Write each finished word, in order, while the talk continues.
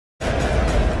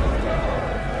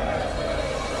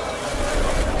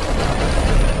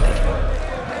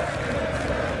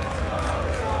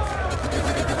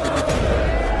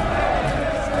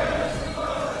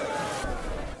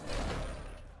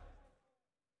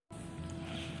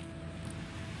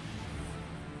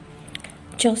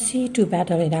Chelsea to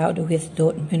battle it out with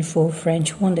Dortmund for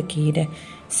French wonderkid,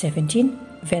 17,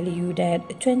 valued at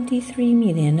 £23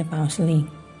 million.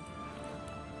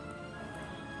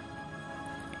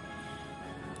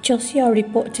 Chelsea are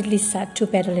reportedly set to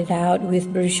battle it out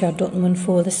with Borussia Dortmund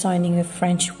for the signing of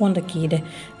French wonderkid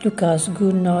Lucas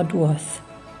Gourna-Douath.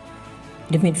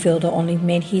 The midfielder only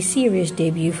made his serious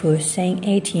debut for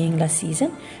Saint-Etienne last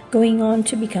season, going on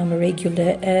to become a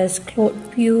regular as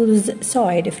Claude Puel's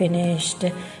side finished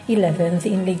 11th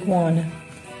in Ligue 1.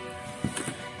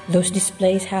 Those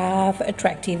displays have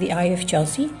attracted the eye of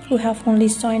Chelsea, who have only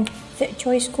signed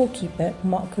third-choice goalkeeper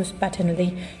Marcus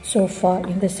Bettinelli so far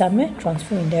in the summer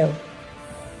transfer window.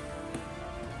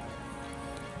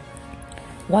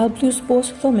 While Blues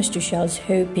boss Thomas Tuchel is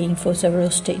hoping for several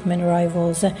statement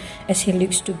arrivals as he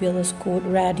looks to build a squad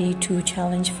ready to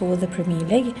challenge for the Premier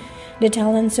League, the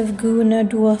talents of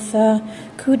Gourna-Doutha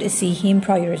could see him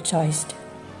prioritised.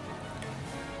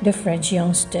 The French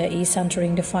youngster is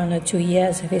entering the final 2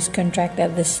 years of his contract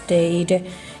at the Stade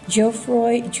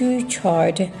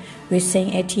Geoffroy-Guichard, with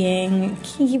Saint-Etienne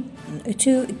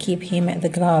to keep him at the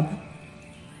club.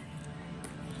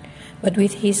 But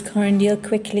with his current deal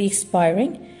quickly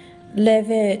expiring,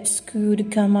 Verts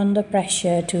could come under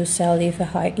pressure to sell if a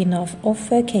high enough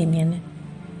offer came in.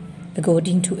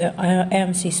 According to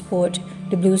AMC Sport,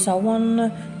 the Blues are one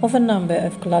of a number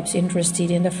of clubs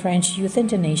interested in the French youth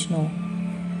international.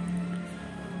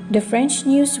 The French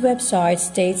news website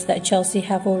states that Chelsea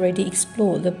have already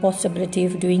explored the possibility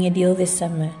of doing a deal this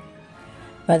summer,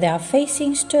 but they are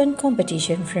facing stern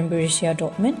competition from Borussia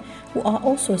Dortmund, who are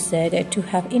also said to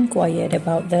have inquired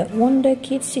about the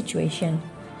wonderkid situation.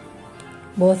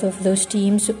 Both of those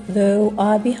teams, though,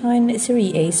 are behind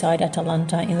Serie A side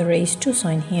Atalanta in the race to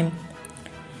sign him,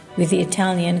 with the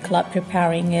Italian club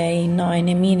preparing a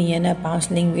 £9 million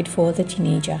link bid for the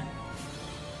teenager.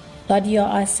 Lazio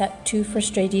are set to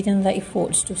frustrated in their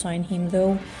efforts to sign him,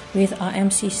 though, with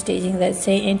RMC stating that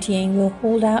Saint-Etienne will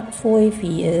hold out for a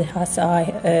fee as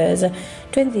high as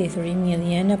 £23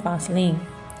 million.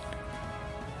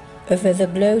 Over the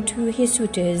blow to his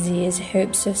suitors is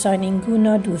hopes of signing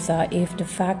Gourna-Doutha if the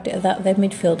fact that the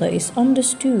midfielder is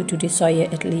understood to desire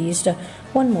at least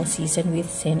one more season with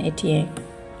Saint-Etienne.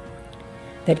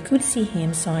 That could see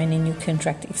him sign a new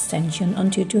contract extension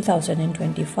until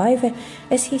 2025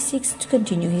 as he seeks to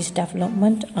continue his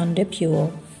development under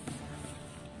Puel.